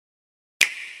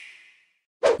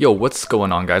Yo, what's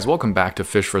going on, guys? Welcome back to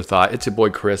Fish for Thought. It's your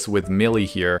boy Chris with Millie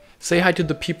here. Say hi to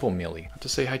the people, Millie.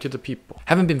 Just say hi to the people.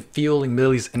 Haven't been feeling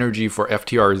Millie's energy for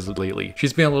FTRs lately.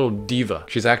 She's been a little diva.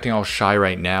 She's acting all shy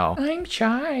right now. I'm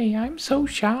shy. I'm so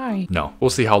shy. No,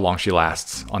 we'll see how long she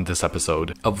lasts on this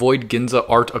episode. Avoid Ginza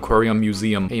Art Aquarium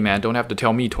Museum. Hey man, don't have to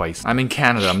tell me twice. I'm in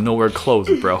Canada. I'm nowhere close,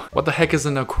 bro. What the heck is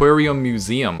an aquarium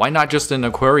museum? Why not just an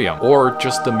aquarium? Or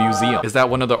just a museum? Is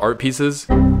that one of the art pieces?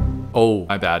 Oh,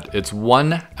 my bad. It's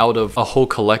one out of a whole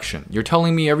collection. You're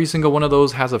telling me every single one of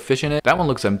those has a fish in it? That one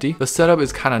looks empty. The setup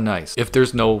is kind of nice if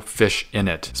there's no fish in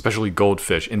it, especially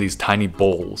goldfish in these tiny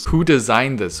bowls. Who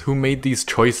designed this? Who made these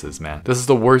choices, man? This is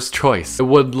the worst choice. It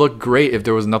would look great if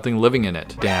there was nothing living in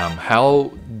it. Damn,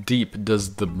 how deep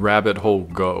does the rabbit hole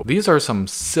go? These are some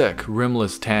sick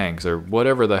rimless tanks or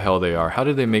whatever the hell they are. How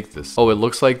did they make this? Oh, it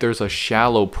looks like there's a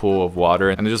shallow pool of water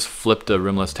and they just flipped a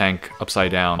rimless tank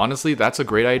upside down. Honestly, that's a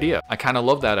great idea. I kind of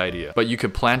love that idea, but you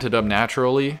could plant it up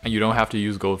naturally and you don't have to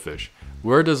use goldfish.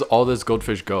 Where does all this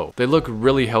goldfish go? They look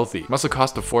really healthy. Must have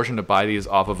cost a fortune to buy these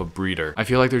off of a breeder. I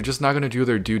feel like they're just not going to do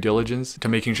their due diligence to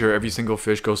making sure every single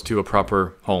fish goes to a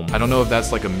proper home. I don't know if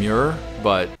that's like a mirror,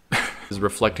 but is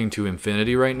reflecting to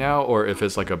infinity right now, or if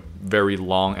it's like a very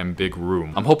long and big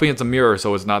room. I'm hoping it's a mirror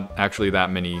so it's not actually that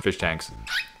many fish tanks.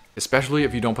 Especially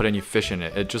if you don't put any fish in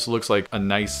it. It just looks like a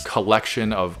nice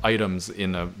collection of items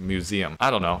in a museum.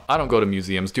 I don't know. I don't go to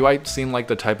museums. Do I seem like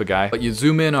the type of guy? But you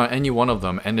zoom in on any one of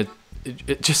them and it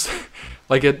just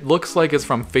like it looks like it's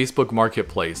from Facebook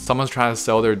Marketplace. Someone's trying to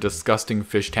sell their disgusting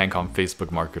fish tank on Facebook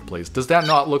Marketplace. Does that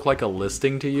not look like a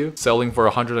listing to you? Selling for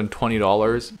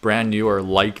 $120, brand new or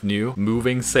like new,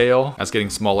 moving sale. That's getting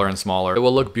smaller and smaller. It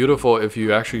will look beautiful if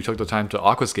you actually took the time to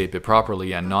aquascape it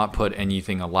properly and not put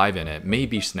anything alive in it.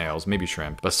 Maybe snails, maybe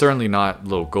shrimp, but certainly not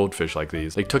little goldfish like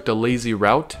these. They took the lazy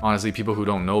route. Honestly, people who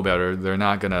don't know better, they're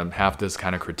not gonna have this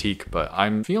kind of critique, but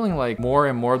I'm feeling like more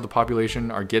and more of the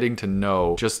population are getting to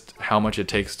know just how much it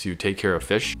takes to take care of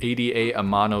fish. ADA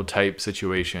Amano type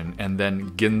situation and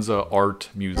then Ginza Art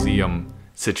Museum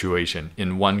situation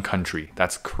in one country.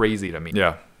 That's crazy to me.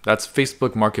 Yeah, that's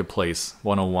Facebook Marketplace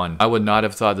 101. I would not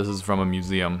have thought this is from a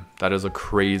museum. That is a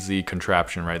crazy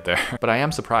contraption right there. But I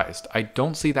am surprised. I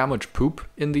don't see that much poop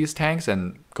in these tanks,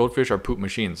 and goldfish are poop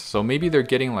machines. So maybe they're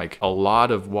getting like a lot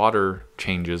of water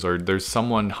changes, or there's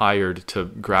someone hired to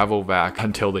gravel vac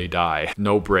until they die.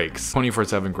 No breaks.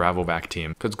 24/7 gravel vac team.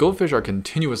 Because goldfish are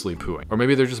continuously pooing. Or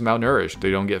maybe they're just malnourished. They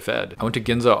don't get fed. I went to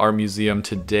Ginza Art Museum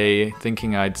today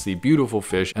thinking I'd see beautiful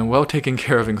fish and well taken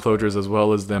care of enclosures as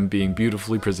well as them being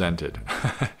beautifully presented.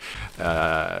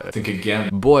 Think again.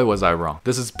 Boy, was I wrong.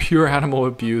 This is pure animal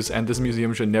abuse and this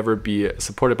museum should never be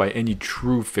supported by any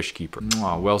true fish keeper.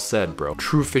 Aw, well said, bro.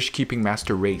 True fish keeping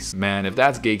master race. Man, if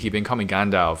that's gatekeeping, call me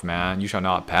Gandalf, man. You shall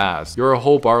not pass. You're a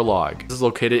whole bar log. This is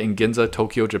located in Ginza,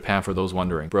 Tokyo, Japan for those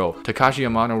wondering. Bro, Takashi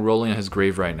Amano rolling in his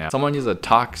grave right now. Someone needs to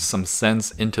talk some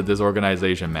sense into this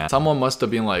organization, man. Someone must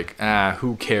have been like,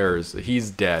 who cares?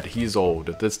 He's dead. He's old.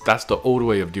 That's the old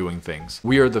way of doing things.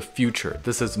 We are the future.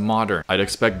 This is modern. I'd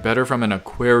expect better from an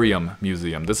aquarium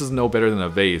museum. This is no better than a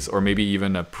vase or maybe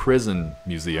even a prison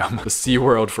museum. The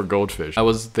SeaWorld for goldfish. I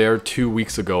was there 2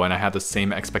 weeks ago and I had the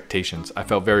same expectations. I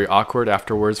felt very awkward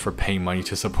afterwards for paying money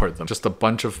to support them. Just a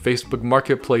bunch of Facebook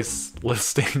Marketplace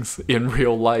listings in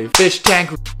real life. Fish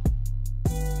tank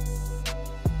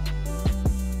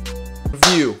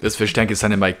review. This fish tank is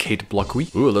sent in by Kate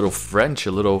Blockwy. Ooh, a little French,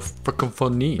 a little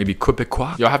francophonie. Maybe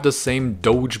Quebecois. Y'all have the same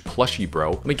Doge plushie,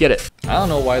 bro. Let me get it. I don't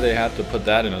know why they had to put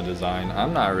that in a design.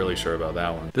 I'm not really sure about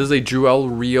that one. This is a Jewel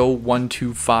Rio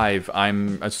 125.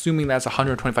 I'm assuming that's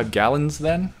 125 gallons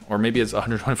then? Or maybe it's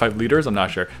 125 liters, I'm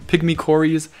not sure. Pygmy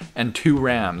cories and 2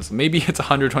 rams. Maybe it's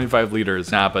 125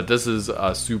 liters. Nah, but this is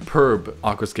a superb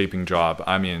aquascaping job.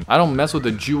 I mean, I don't mess with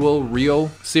the Jewel Rio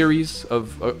series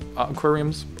of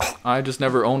aquariums. I just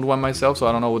never owned one myself, so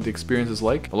I don't know what the experience is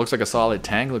like. It looks like a solid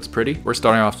tank, looks pretty. We're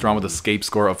starting off strong with a scape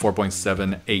score of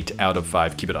 4.78 out of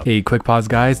 5. Keep it up. Hey, quick pause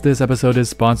guys. This episode is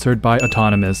sponsored by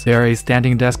Autonomous. They are a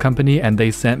standing desk company and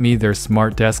they sent me their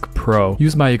Smart Desk Pro.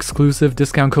 Use my exclusive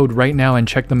discount code right now and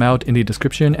check them out in the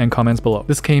description and comments below.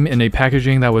 This came in a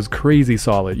packaging that was crazy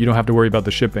solid. You don't have to worry about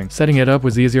the shipping. Setting it up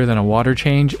was easier than a water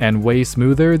change and way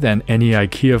smoother than any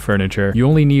IKEA furniture. You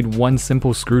only need one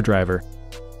simple screwdriver.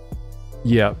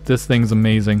 Yeah, this thing's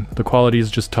amazing. The quality is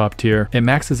just top tier. It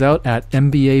maxes out at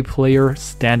NBA player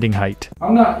standing height.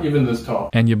 I'm not even this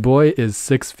tall. And your boy is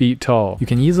 6 feet tall. You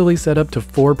can easily set up to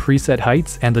 4 preset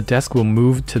heights and the desk will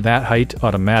move to that height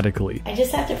automatically. I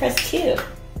just have to press 2.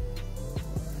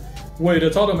 Wait,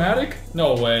 it's automatic?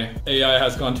 No way. AI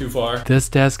has gone too far. This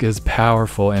desk is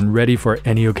powerful and ready for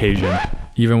any occasion,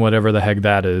 even whatever the heck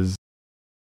that is.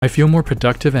 I feel more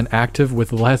productive and active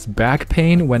with less back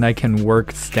pain when I can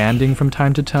work standing from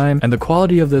time to time, and the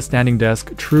quality of this standing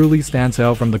desk truly stands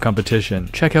out from the competition.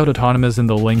 Check out Autonomous in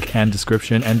the link and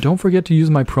description, and don't forget to use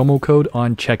my promo code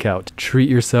on checkout. Treat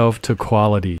yourself to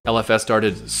quality. LFS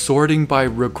started sorting by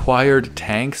required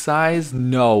tank size?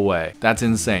 No way. That's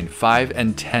insane. 5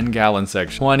 and 10 gallon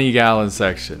section, 20 gallon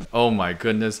section. Oh my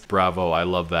goodness. Bravo. I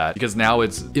love that. Because now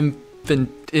it's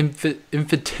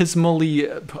infinitesimally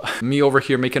me over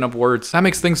here making up words. That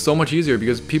makes things so much easier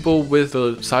because people with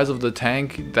the size of the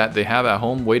tank that they have at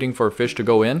home waiting for a fish to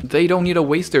go in, they don't need to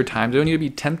waste their time. They don't need to be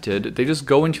tempted. They just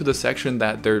go into the section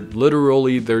that they're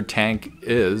literally their tank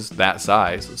is that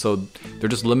size. So they're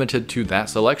just limited to that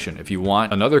selection. If you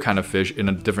want another kind of fish in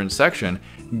a different section,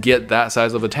 get that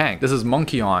size of a tank. This is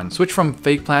Monkey On. Switch from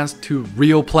fake plants to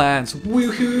real plants.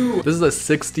 Woohoo! This is a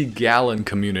 60 gallon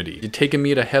community. You're taking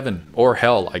me to heaven or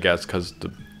hell, I guess, because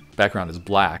the background is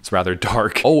black. It's rather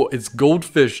dark. Oh, it's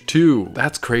goldfish too.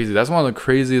 That's crazy. That's one of the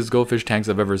craziest goldfish tanks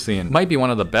I've ever seen. Might be one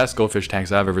of the best goldfish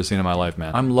tanks I've ever seen in my life,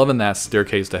 man. I'm loving that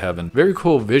staircase to heaven. Very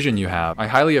cool vision you have. I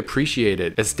highly appreciate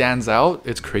it. It stands out,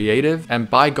 it's creative, and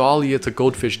by golly, it's a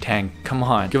goldfish tank. Come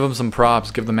on, give him some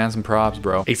props. Give the man some props,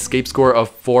 bro. Escape score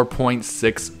of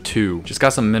 4.62. Just got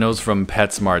some minnows from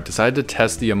PetSmart. Decided to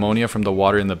test the ammonia from the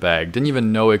water in the bag. Didn't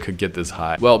even know it could get this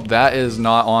high. Well, that is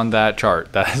not on that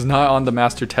chart. That is not on the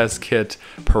master test kit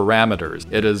parameters.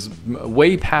 It is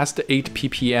way past 8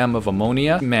 ppm of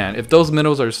ammonia. Man, if those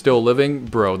minnows are still living,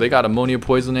 bro, they got ammonia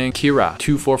poisoning. Kira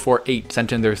 2448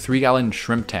 sent in their 3 gallon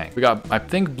shrimp tank. We got, I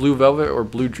think, blue velvet or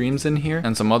blue dreams in here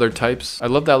and some other types. I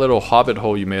love that little hobbit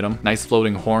hole you made them. Nice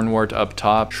floating hornwort up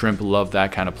top. Shrimp love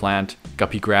that kind of plant.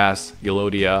 Guppy grass,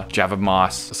 Elodia, Java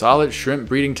moss. A solid shrimp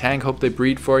breeding tank. Hope they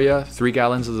breed for you. 3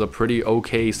 gallons is a pretty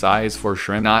okay size for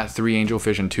shrimp. Not 3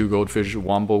 angelfish and 2 goldfish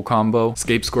wombo combo.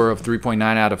 Escape score of 3.9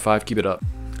 out of 5. Keep it up.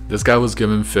 This guy was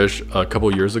given fish a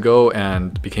couple years ago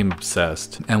and became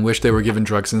obsessed and wished they were given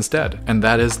drugs instead. And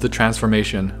that is the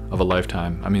transformation of a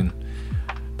lifetime. I mean,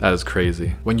 that is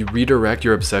crazy. When you redirect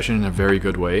your obsession in a very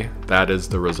good way, that is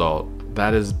the result.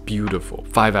 That is beautiful.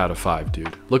 5 out of 5,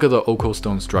 dude. Look at the Oko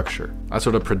stone structure. That's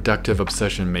what a productive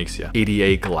obsession makes you.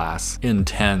 88 glass.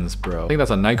 Intense, bro. I think that's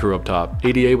a night crew up top.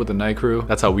 88 with the night crew.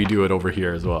 That's how we do it over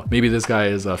here as well. Maybe this guy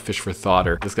is a fish for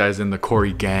thoughter. This guy's in the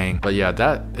Corey gang. But yeah,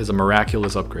 that is a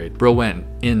miraculous upgrade. Bro went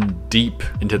in deep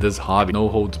into this hobby. No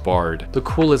holds barred. The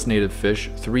coolest native fish,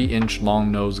 3-inch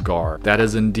long nose gar. That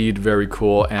is indeed very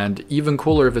cool, and even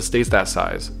cooler if it stays that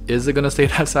size. Is it gonna stay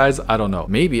that size? I don't know.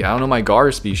 Maybe. I don't know my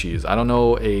gar species. I don't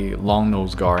know a long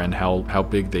nose gar and how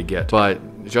big they get, but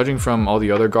judging from all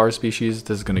the other gar species,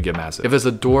 this is gonna get massive. If it's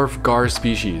a dwarf gar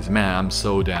species, man, I'm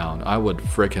so down. I would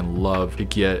freaking love to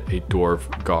get a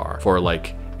dwarf gar for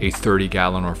like a 30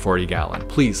 gallon or 40 gallon.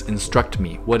 Please instruct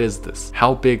me. What is this?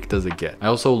 How big does it get? I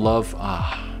also love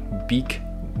beak.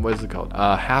 What is it called?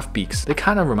 Half beaks. They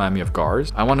kind of remind me of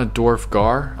gars. I want a dwarf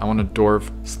gar. I want a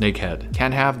dwarf snakehead.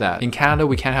 Can't have that. In Canada,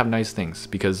 we can't have nice things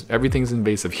because everything's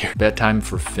invasive here. Bedtime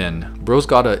for Finn. Bro's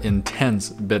got an intense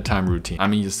bedtime routine. I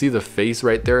mean, you see the face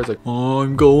right there. It's like, oh,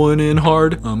 I'm going in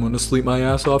hard. I'm gonna sleep my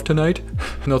ass off tonight.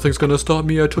 Nothing's gonna stop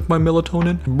me. I took my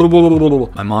melatonin. Blah, blah, blah, blah, blah.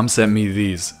 My mom sent me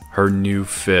these. Her new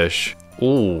fish.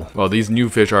 Oh, well, these new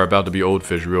fish are about to be old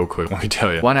fish real quick, let me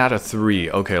tell you. 1 out of 3.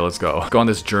 Okay, let's go. Go on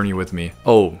this journey with me.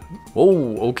 Oh,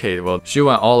 okay. Well, she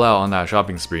went all out on that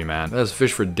shopping spree, man. That's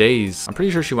fish for days. I'm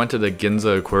pretty sure she went to the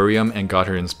Ginza Aquarium and got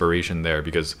her inspiration there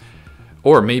because,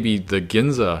 or maybe the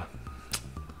Ginza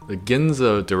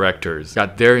directors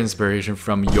got their inspiration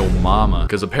from Yo Mama,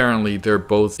 because apparently they're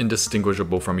both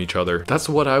indistinguishable from each other. That's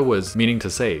what I was meaning to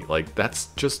say. Like, that's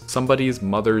just somebody's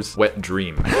mother's wet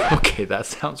dream. Okay, that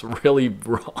sounds really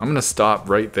wrong. I'm gonna stop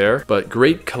right there, but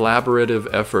great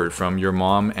collaborative effort from your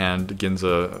mom and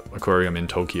Ginza Aquarium in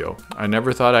Tokyo. I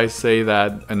never thought I'd say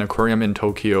that an aquarium in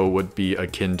Tokyo would be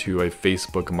akin to a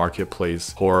Facebook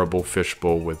marketplace horrible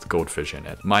fishbowl with goldfish in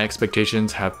it. My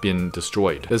expectations have been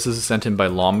destroyed. This is sent in by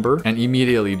Lomber, and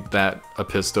immediately that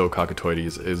Apisto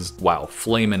cockatoides is, wow,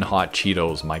 flamin' hot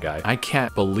Cheetos, my guy. I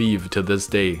can't believe to this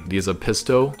day these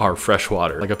Apisto are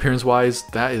freshwater. Like, appearance wise,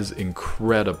 that is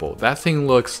incredible. That thing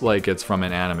looks like it's from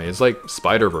an anime. It's like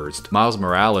Spider-Verse, Miles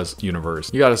Morales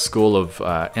universe. You got a school of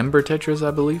Ember Tetras, I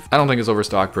believe. I don't think it's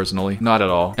overstocked personally, not at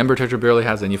all. Ember Tetra barely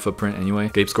has any footprint anyway.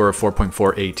 Gape score of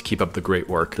 4.48, keep up the great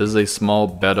work. This is a small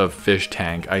betta fish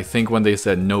tank. I think when they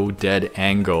said no dead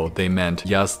angle, they meant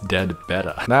yes dead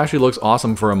betta. That actually looks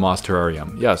awesome for a moss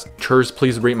terrarium. Yes, Churs,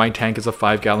 please rate my tank as a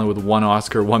 5-gallon with 1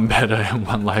 Oscar, 1 betta, and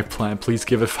 1 live plant. Please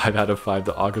give it 5 out of 5.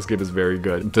 The Aquascape is very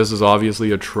good. This is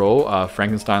obviously a troll.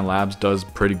 Frankenstein Labs does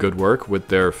pretty good work with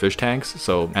their fish tanks.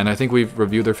 And I think we've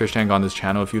reviewed their fish tank on this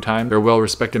channel a few times. They're a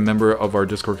well-respected member of our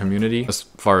Discord community. As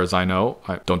far as I know,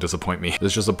 don't disappoint me.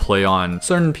 It's just a play on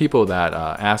certain people that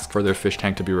ask for their fish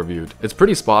tank to be reviewed. It's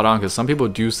pretty spot on because some people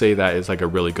do say that it's like a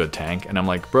really good tank. And I'm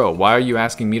like, bro, why are you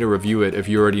asking me to review it if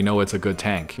you already know it's a good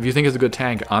tank? If you think it's a good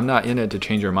tank, I'm not in it to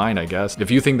change your mind, I guess.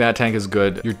 If you think that tank is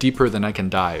good, you're deeper than I can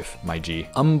dive, my G.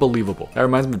 Unbelievable. That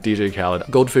reminds me of DJ Khaled.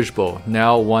 Goldfish bowl,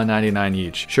 now $1.99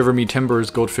 each. Shiver me timbers,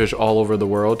 goldfish all over the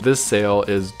world. This sale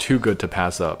is too good to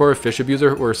pass up. For a fish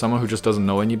abuser or someone who just doesn't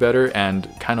know any better and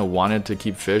kind of wanted to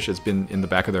keep fish, it's been in the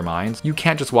back of their minds. You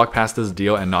can't just walk past this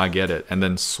deal and not get it and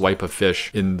then swipe a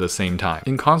fish in the same time.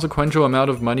 Inconsequential amount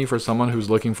of money for someone who's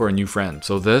looking for a new friend.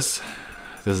 So this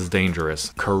is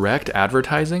dangerous. Correct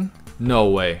advertising? No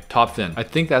way. Top fin. I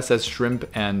think that says shrimp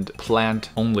and plant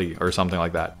only or something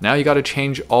like that. Now you got to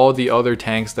change all the other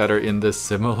tanks that are in this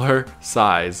similar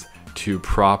size to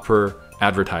proper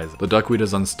advertising. The duckweed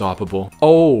is unstoppable.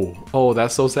 Oh,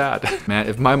 that's so sad. Man,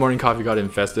 if my morning coffee got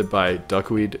infested by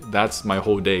duckweed, that's my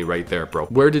whole day right there, bro.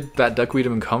 Where did that duckweed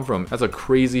even come from? That's a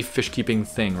crazy fish keeping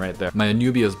thing right there. My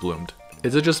anubias bloomed.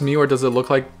 Is it just me or does it look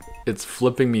like it's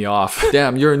flipping me off?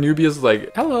 Damn, your anubias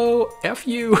like, hello, F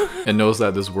you. It knows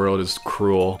that this world is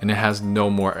cruel and it has no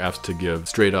more F's to give.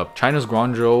 Straight up. China's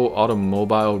Guangzhou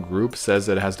Automobile Group says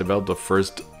it has developed the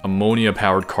first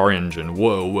ammonia-powered car engine.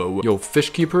 Whoa. Yo,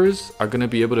 fish keepers are gonna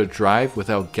be able to drive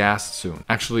without gas soon.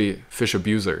 Actually, fish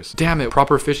abusers. Damn it,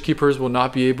 proper fish keepers will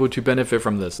not be able to benefit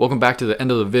from this. Welcome back to the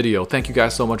end of the video. Thank you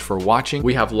guys so much for watching.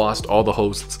 We have lost all the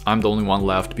hosts. I'm the only one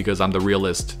left because I'm the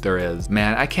realist there is.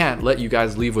 Man, I can't let you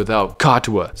guys leave without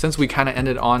Katua. Since we kind of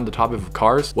ended on the topic of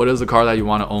cars, what is the car that you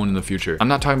want to own in the future? I'm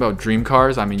not talking about dream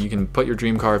cars. I mean, you can put your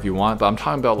dream car if you want, but I'm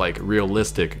talking about like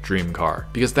realistic dream car,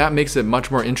 because that makes it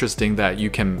much more interesting that you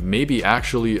can maybe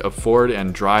actually afford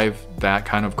and drive that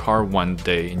kind of car one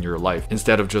day in your life,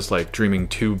 instead of just like dreaming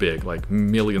too big, like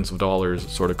millions of dollars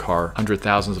sort of car, hundred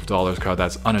thousands of dollars car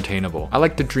that's unattainable. I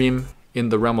like to dream in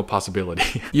the realm of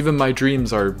possibility. Even my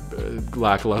dreams are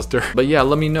lackluster. But yeah,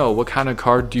 let me know, what kind of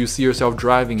car do you see yourself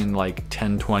driving in like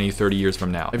 10, 20, 30 years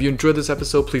from now? If you enjoyed this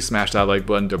episode, please smash that like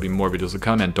button. There'll be more videos to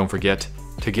come, and don't forget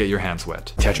to get your hands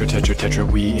wet.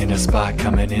 Tetra, we in a spot,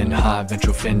 coming in hot,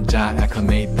 ventral fin dot,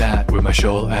 acclimate that. With my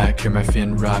shoal act, clear my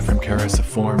fin rod from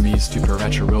Cariciformes to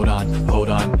Paracharodon. Hold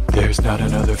on, there's not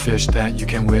another fish that you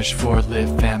can wish for. Lit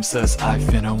fam says I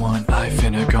finna one, I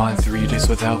finna gone 3 days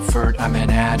without furt. I'm an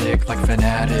addict, like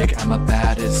fanatic, I'm a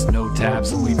baddest, no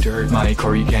tabs, only dirt. My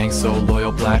Cory gang so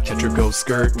loyal, black Tetra go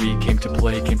skirt. We came to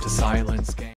play, came to silence, gang.